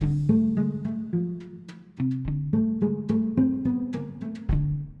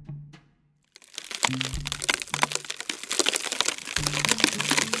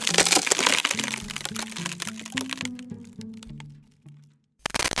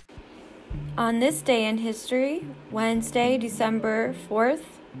On this day in history, Wednesday, December 4th,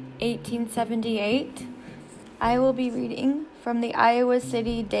 1878, I will be reading from the Iowa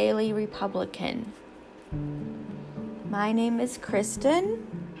City Daily Republican. My name is Kristen,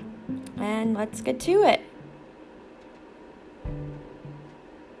 and let's get to it.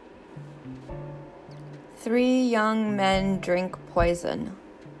 Three young men drink poison.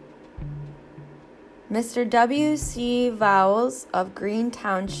 Mr. W.C. Vowles of Green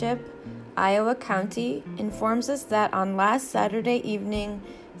Township, Iowa County, informs us that on last Saturday evening,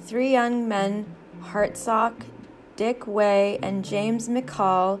 three young men, Hartsock, Dick Way, and James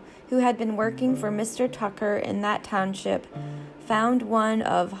McCall, who had been working for Mr. Tucker in that township, found one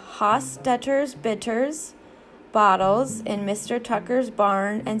of Hostetter's bitters bottles in Mr. Tucker's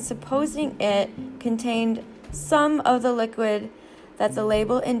barn, and supposing it contained some of the liquid that the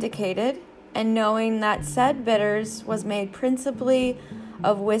label indicated, and knowing that said bitters was made principally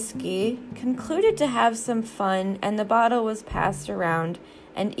of whiskey, concluded to have some fun, and the bottle was passed around,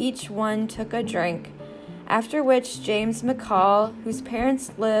 and each one took a drink, after which James McCall, whose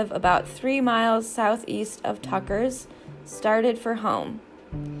parents live about 3 miles southeast of Tucker's, started for home.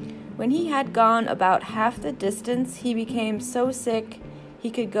 When he had gone about half the distance, he became so sick he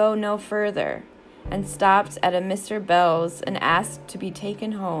could go no further, and stopped at a Mr. Bell's and asked to be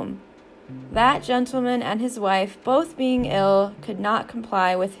taken home. That gentleman and his wife, both being ill, could not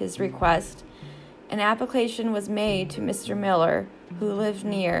comply with his request. An application was made to Mr. Miller, who lived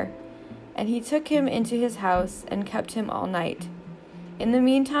near, and he took him into his house and kept him all night. In the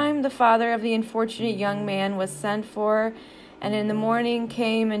meantime, the father of the unfortunate young man was sent for, and in the morning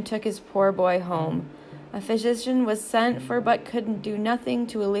came and took his poor boy home. A physician was sent for, but could do nothing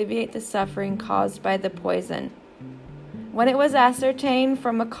to alleviate the suffering caused by the poison. When it was ascertained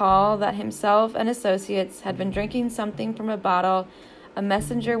from McCall that himself and associates had been drinking something from a bottle, a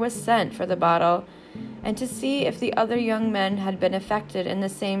messenger was sent for the bottle, and to see if the other young men had been affected in the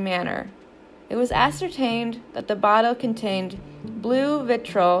same manner. It was ascertained that the bottle contained blue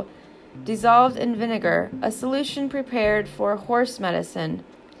vitriol dissolved in vinegar, a solution prepared for horse medicine.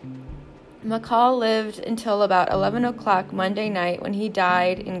 McCall lived until about 11 o'clock Monday night, when he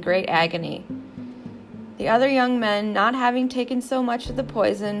died in great agony. The other young men, not having taken so much of the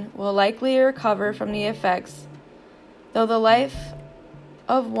poison, will likely recover from the effects, though the life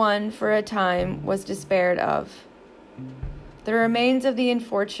of one for a time was despaired of. The remains of the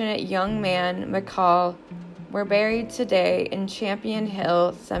unfortunate young man, McCall, were buried today in Champion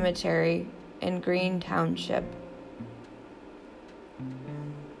Hill Cemetery in Green Township.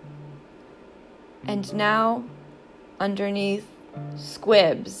 And now, underneath,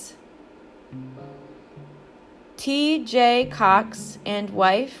 squibs. T.J. Cox and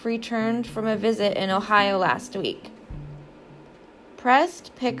wife returned from a visit in Ohio last week.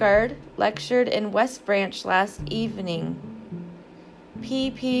 Prest Pickard lectured in West Branch last evening.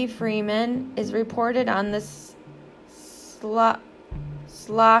 P.P. Freeman is reported on the SLOC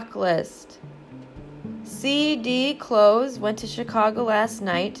list. C.D. Close went to Chicago last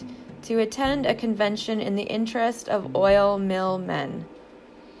night to attend a convention in the interest of oil mill men.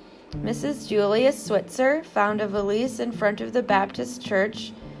 Mrs. Julius Switzer found a valise in front of the Baptist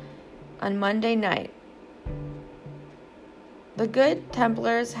church on Monday night. The Good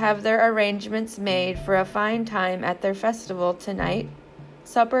Templars have their arrangements made for a fine time at their festival tonight,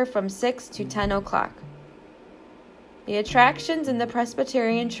 supper from 6 to 10 o'clock. The attractions in the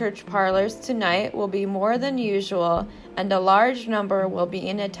Presbyterian church parlors tonight will be more than usual, and a large number will be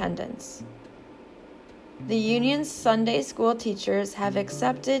in attendance. The Union's Sunday school teachers have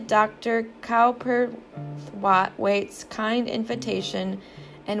accepted Dr. Cowperthwaite's kind invitation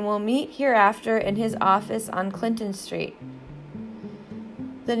and will meet hereafter in his office on Clinton Street.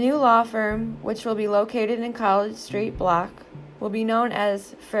 The new law firm, which will be located in College Street block, will be known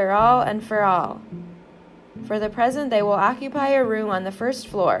as Farrell and Farrell. For the present, they will occupy a room on the first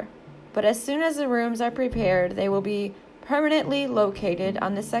floor, but as soon as the rooms are prepared, they will be permanently located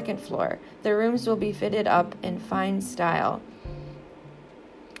on the second floor. The rooms will be fitted up in fine style.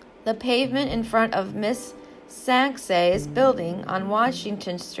 The pavement in front of Miss Sanksay's building on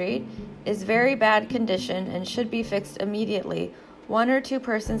Washington Street is very bad condition and should be fixed immediately. 1 or 2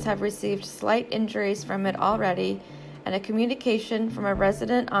 persons have received slight injuries from it already, and a communication from a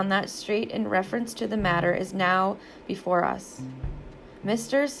resident on that street in reference to the matter is now before us.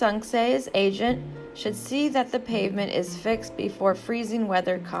 Mr. Sanksay's agent should see that the pavement is fixed before freezing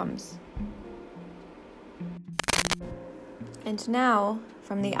weather comes. And now,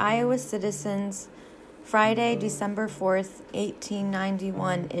 from the Iowa Citizens, Friday, December 4th,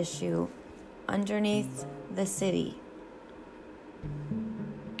 1891 issue, underneath the city.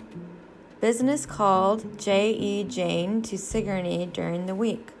 Business called J.E. Jane to Sigourney during the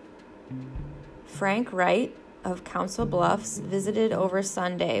week. Frank Wright of Council Bluffs visited over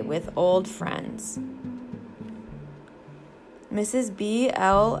Sunday with old friends. Mrs. B.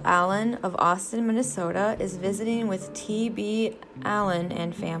 L. Allen of Austin, Minnesota is visiting with T. B. Allen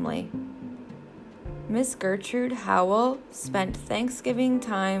and family. Miss Gertrude Howell spent Thanksgiving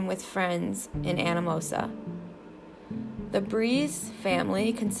time with friends in Anamosa. The Breeze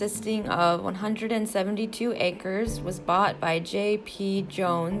family, consisting of 172 acres, was bought by J.P.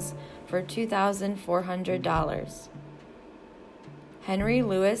 Jones for $2,400. Henry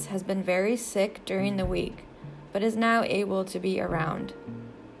Lewis has been very sick during the week, but is now able to be around.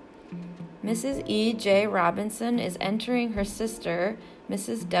 Mrs. E. J. Robinson is entering her sister,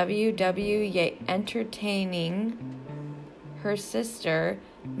 Mrs. W. W. entertaining her sister,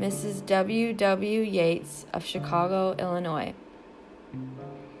 Mrs. W. W. Yates of Chicago, Illinois.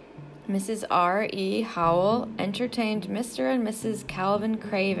 Mrs. R. E. Howell entertained Mr. and Mrs. Calvin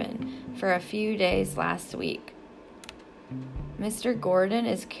Craven for a few days last week. Mr. Gordon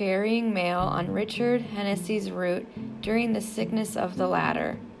is carrying mail on Richard Hennessy's route during the sickness of the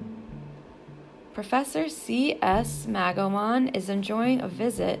latter. Professor C.S. Magawan is enjoying a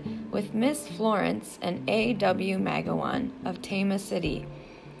visit with Miss Florence and A.W. Magawan of Tama City.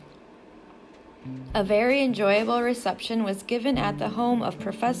 A very enjoyable reception was given at the home of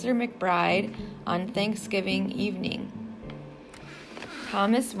Professor McBride on Thanksgiving evening.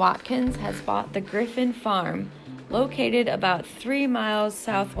 Thomas Watkins has bought the Griffin Farm, located about 3 miles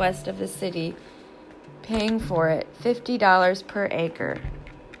southwest of the city, paying for it $50 per acre.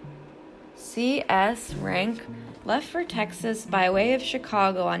 C.S. Rank left for Texas by way of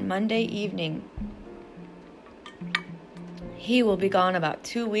Chicago on Monday evening. He will be gone about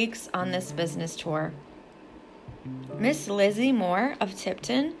 2 weeks on this business tour. Miss Lizzie Moore of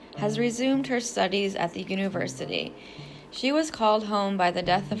Tipton has resumed her studies at the university. She was called home by the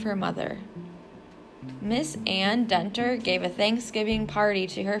death of her mother. Miss Ann Denter gave a Thanksgiving party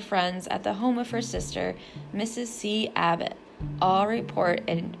to her friends at the home of her sister, Mrs. C. Abbott. All report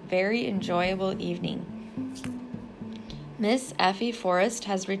a very enjoyable evening. Miss Effie Forrest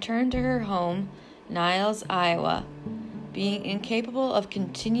has returned to her home, Niles, Iowa, being incapable of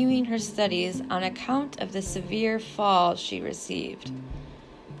continuing her studies on account of the severe fall she received.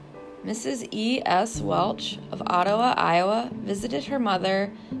 Mrs. E. S. Welch of Ottawa, Iowa, visited her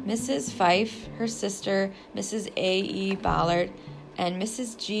mother, Mrs. Fife, her sister, Mrs. A. E. Ballard, and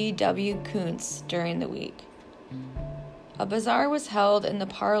Mrs. G. W. Kuntz during the week. A bazaar was held in the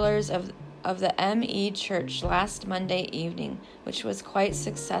parlors of the M.E. Church last Monday evening, which was quite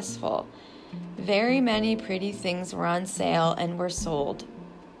successful. Very many pretty things were on sale and were sold.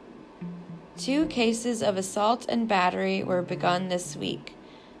 2 cases of assault and battery were begun this week.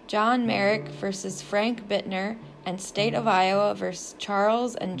 John Merrick versus Frank Bittner and State of Iowa versus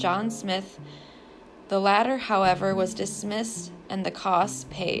Charles and John Smith. The latter, however, was dismissed and the costs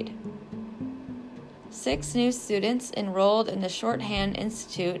paid. 6 new students enrolled in the Shorthand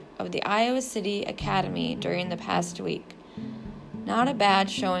Institute of the Iowa City Academy during the past week. Not a bad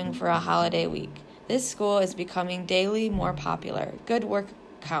showing for a holiday week. This school is becoming daily more popular. Good work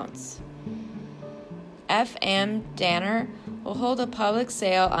counts. F.M. Danner will hold a public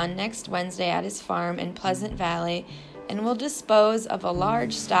sale on next Wednesday at his farm in Pleasant Valley and will dispose of a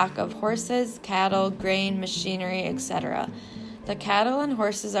large stock of horses, cattle, grain, machinery, etc. The cattle and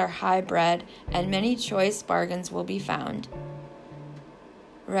horses are high-bred, and many choice bargains will be found.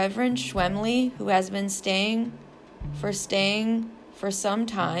 Reverend Schwemley, who has been staying for some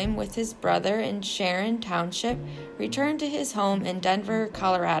time with his brother in Sharon Township, returned to his home in Denver,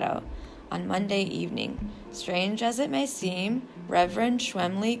 Colorado, on Monday evening. Strange as it may seem, Reverend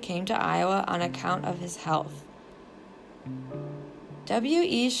Schwemley came to Iowa on account of his health. W.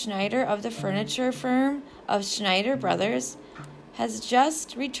 E. Schneider of the furniture firm of Schneider Brothers has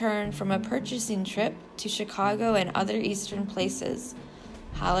just returned from a purchasing trip to Chicago and other eastern places.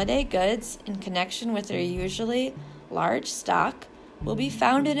 Holiday goods, in connection with their usually large stock, will be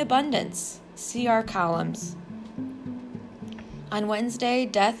found in abundance. See our columns. On Wednesday,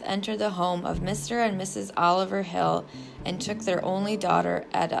 death entered the home of Mr. and Mrs. Oliver Hill and took their only daughter,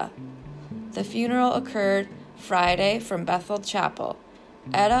 Etta. The funeral occurred Friday from Bethel Chapel.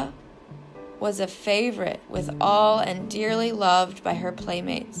 Etta was a favorite with all and dearly loved by her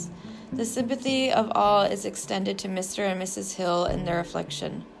playmates. The sympathy of all is extended to Mr. and Mrs. Hill in their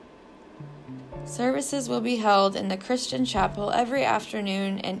affliction. Services will be held in the Christian Chapel every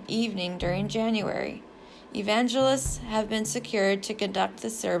afternoon and evening during January. Evangelists have been secured to conduct the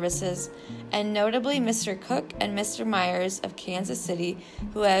services, and notably Mr. Cook and Mr. Myers of Kansas City,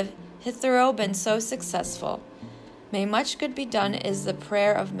 who have hitherto been so successful. May much good be done is the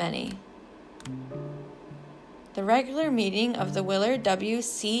prayer of many. The regular meeting of the Willard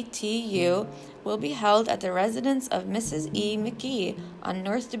WCTU will be held at the residence of Mrs. E. McGee on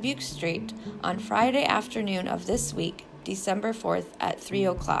North Dubuque Street on Friday afternoon of this week, December 4th at 3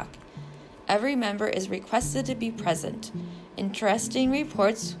 o'clock. Every member is requested to be present. Interesting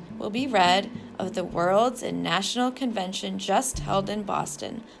reports will be read of the World's and National Convention just held in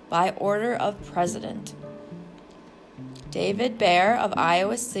Boston by order of President. David Baer of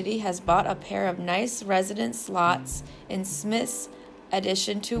Iowa City has bought a pair of nice residence lots in Smith's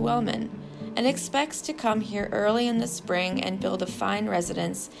addition to Wellman and expects to come here early in the spring and build a fine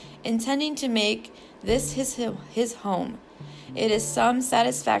residence, intending to make this his home. It is some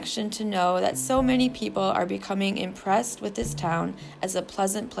satisfaction to know that so many people are becoming impressed with this town as a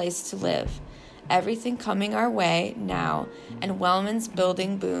pleasant place to live. Everything coming our way now, and Wellman's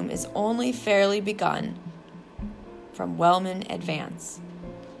building boom is only fairly begun. From Wellman Advance.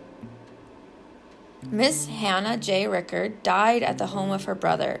 Miss Hannah J. Rickard died at the home of her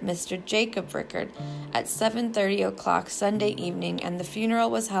brother, Mr. Jacob Rickard, at 7:30 o'clock Sunday evening, and the funeral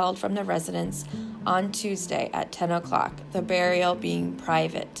was held from the residence on Tuesday at 10 o'clock, the burial being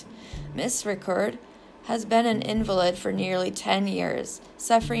private. Miss Rickard has been an invalid for nearly 10 years,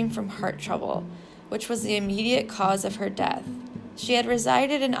 suffering from heart trouble, which was the immediate cause of her death. She had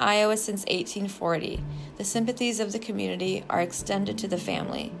resided in Iowa since 1840. The sympathies of the community are extended to the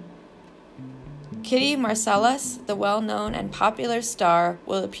family. Kitty Marcellus, the well-known and popular star,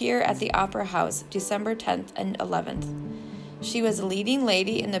 will appear at the Opera House December 10th and 11th. She was a leading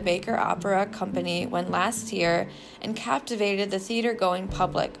lady in the Baker Opera Company when last year and captivated the theater-going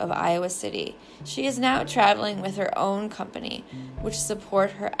public of Iowa City. She is now traveling with her own company, which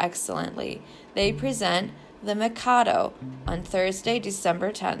support her excellently. They present The Mikado on Thursday,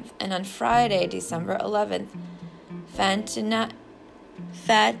 December 10th, and on Friday, December 11th, Fatinitsa,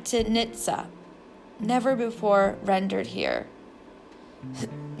 never before rendered here.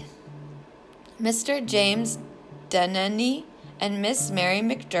 Mr. James Denneny and Miss Mary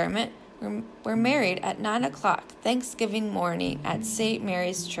McDermott were married at 9 o'clock Thanksgiving morning at St.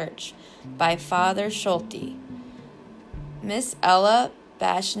 Mary's Church by Father Schulte. Miss Ella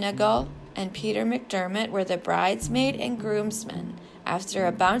Bashnagel and Peter McDermott were the bridesmaid and groomsmen. After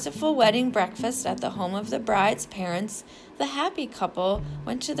a bountiful wedding breakfast at the home of the bride's parents, the happy couple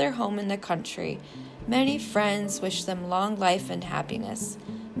went to their home in the country. Many friends wished them long life and happiness.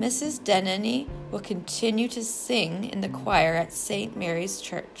 Mrs. Denneny will continue to sing in the choir at St. Mary's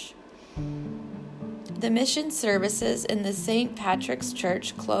Church. The mission services in the St. Patrick's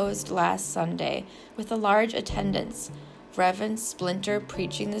Church closed last Sunday with a large attendance, Reverend Splinter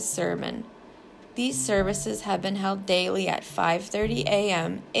preaching the sermon. These services have been held daily at 5:30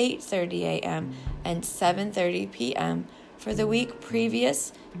 a.m., 8:30 a.m., and 7:30 p.m. for the week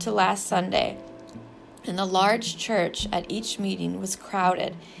previous to last Sunday, and the large church at each meeting was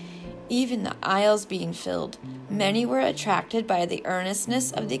crowded, even the aisles being filled. Many were attracted by the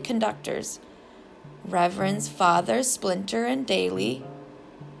earnestness of the conductors, Reverends Father Splinter and Daly,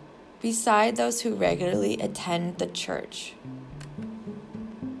 beside those who regularly attend the church.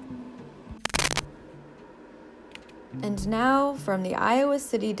 And now from the Iowa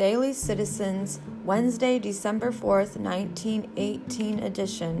City Daily Citizens, Wednesday, December 4th, 1918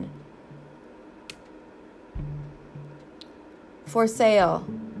 edition. For sale.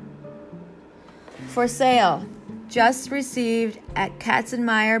 For sale. Just received at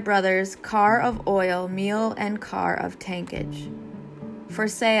Katzenmeyer Brothers car of oil, meal, and car of tankage. For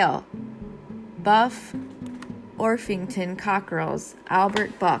sale. Buff Orpington cockerels,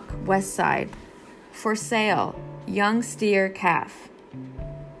 Albert Buck, West Side. For sale. Young steer calf.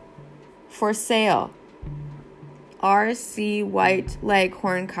 For sale. R.C. White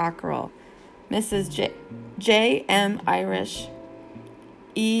Leghorn cockerel, Mrs. J. M. Irish,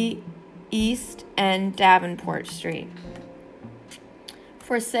 East End Davenport Street.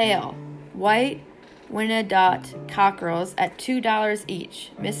 For sale. White Wyandotte cockerels at $2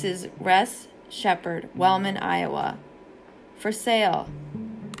 each, Mrs. Ress Shepherd, Wellman, Iowa. For sale.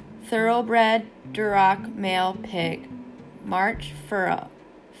 Thoroughbred Duroc male pig, March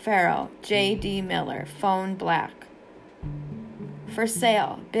Farrow, J.D. Miller, phone black. For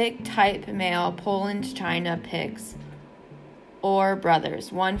sale. Big type male Poland China pigs, Orr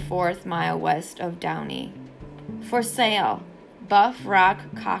Brothers, 1/4 mile west of Downey. For sale. Buff Rock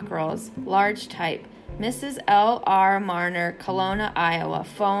cockerels, large type, Mrs. L. R. Marner, Kelowna, Iowa,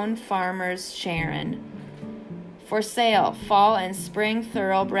 phone Farmers Sharon. For sale, fall and spring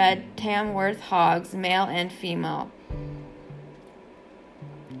thoroughbred Tamworth hogs, male and female.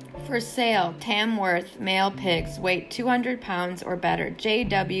 For sale, Tamworth male pigs, weight 200 pounds or better.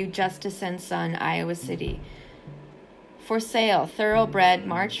 J.W. Justice & Son, Iowa City. For sale, thoroughbred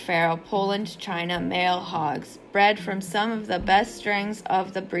March Farrow, Poland, China, male hogs, bred from some of the best strings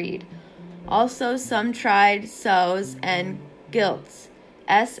of the breed. Also some tried sows and gilts.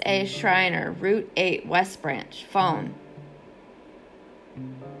 S.A. Schreiner, Route 8, West Branch. Phone.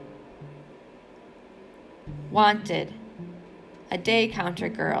 Wanted. A day counter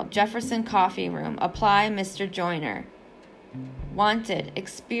girl. Jefferson Coffee Room. Apply Mr. Joyner. Wanted.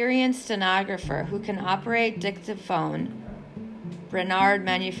 Experienced stenographer who can operate dictaphone. Bernard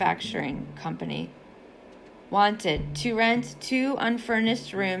Manufacturing Company. Wanted. To rent 2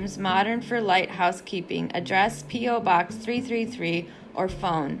 unfurnished rooms, modern for light housekeeping. Address P.O. Box 333 or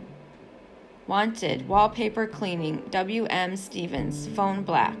phone. Wanted. Wallpaper cleaning. W.M. Stevens. Phone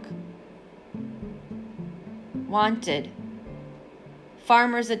black. Wanted.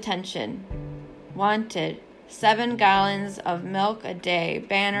 Farmer's attention. Wanted. 7 gallons of milk a day.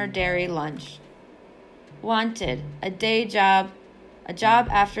 Banner Dairy Lunch. Wanted. A job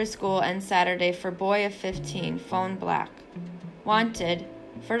after school and Saturday for boy of 15. Phone black. Wanted.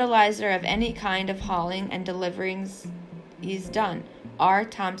 Fertilizer of any kind of hauling and deliverings is done. R.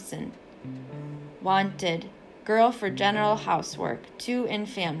 Thompson. Wanted. Girl for general housework. 2 in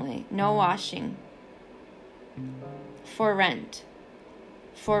family. No washing. For rent.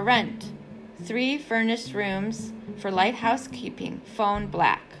 For rent. 3 furnished rooms for light housekeeping. Phone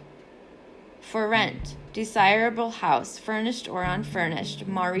black. For rent. Desirable house, furnished or unfurnished.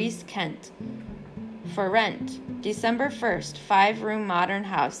 Maurice Kent. For rent. December 1st, 5-room modern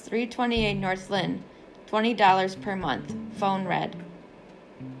house, 328 North Lynn, $20 per month. Phone red.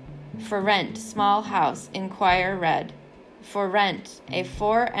 For rent. Small house. Inquire red. For rent. A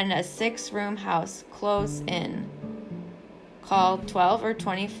 4 and a 6-room house, close in. Call 12 or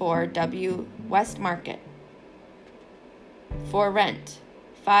 24 W West Market. For rent.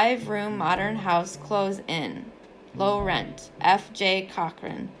 5-room modern house, close in. Low rent. F.J.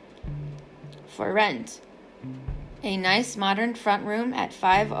 Cochran. For rent. A nice modern front room at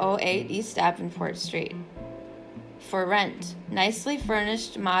 508 East Davenport Street. For rent. Nicely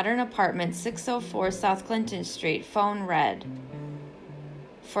furnished modern apartment, 604 South Clinton Street. Phone red.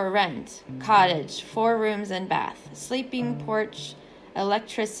 For rent. Cottage, 4 rooms and bath. Sleeping porch,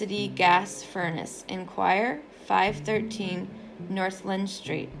 electricity, gas, furnace. Inquire 513 North Lynn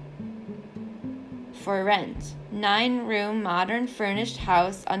Street. For rent. 9-room modern furnished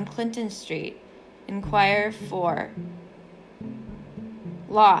house on Clinton Street. Inquire for.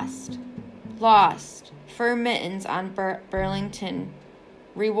 Lost. Lost. Fur mittens on Burlington.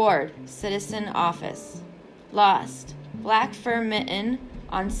 Reward. Citizen office. Lost. Black fur mitten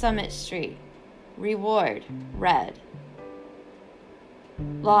on Summit Street. Reward. Red.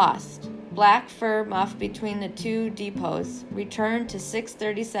 Lost. Black fur muff between the 2 depots. Return to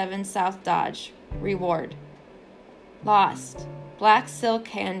 637 South Dodge. Reward. Lost. Black silk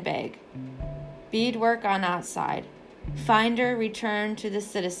handbag. Beadwork on outside. Finder return to the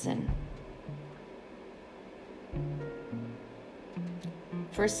citizen.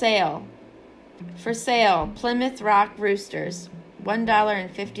 For sale. For sale. Plymouth Rock Roosters.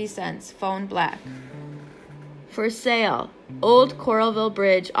 $1.50. Phone black. For sale. Old Coralville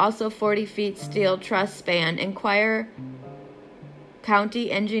Bridge, also 40 feet steel truss span. Inquire County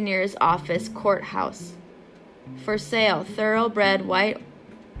Engineer's Office, Courthouse. For sale. Thoroughbred white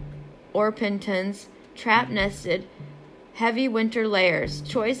Orpingtons, trap nested, heavy winter layers.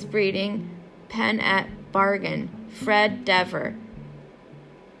 Choice breeding, pen at bargain. Fred Dever.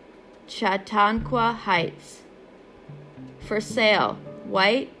 Chautauqua Heights. For sale.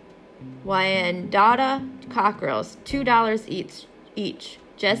 White Wyandotte cockerels, $2 each.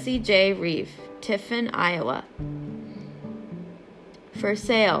 Jesse J. Reeve, Tiffin, Iowa. For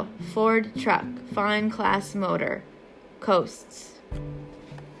sale. Ford truck, fine class motor. Coasts.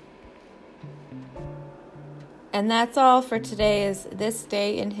 And that's all for today's This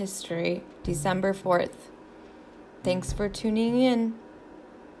Day in History, December 4th. Thanks for tuning in.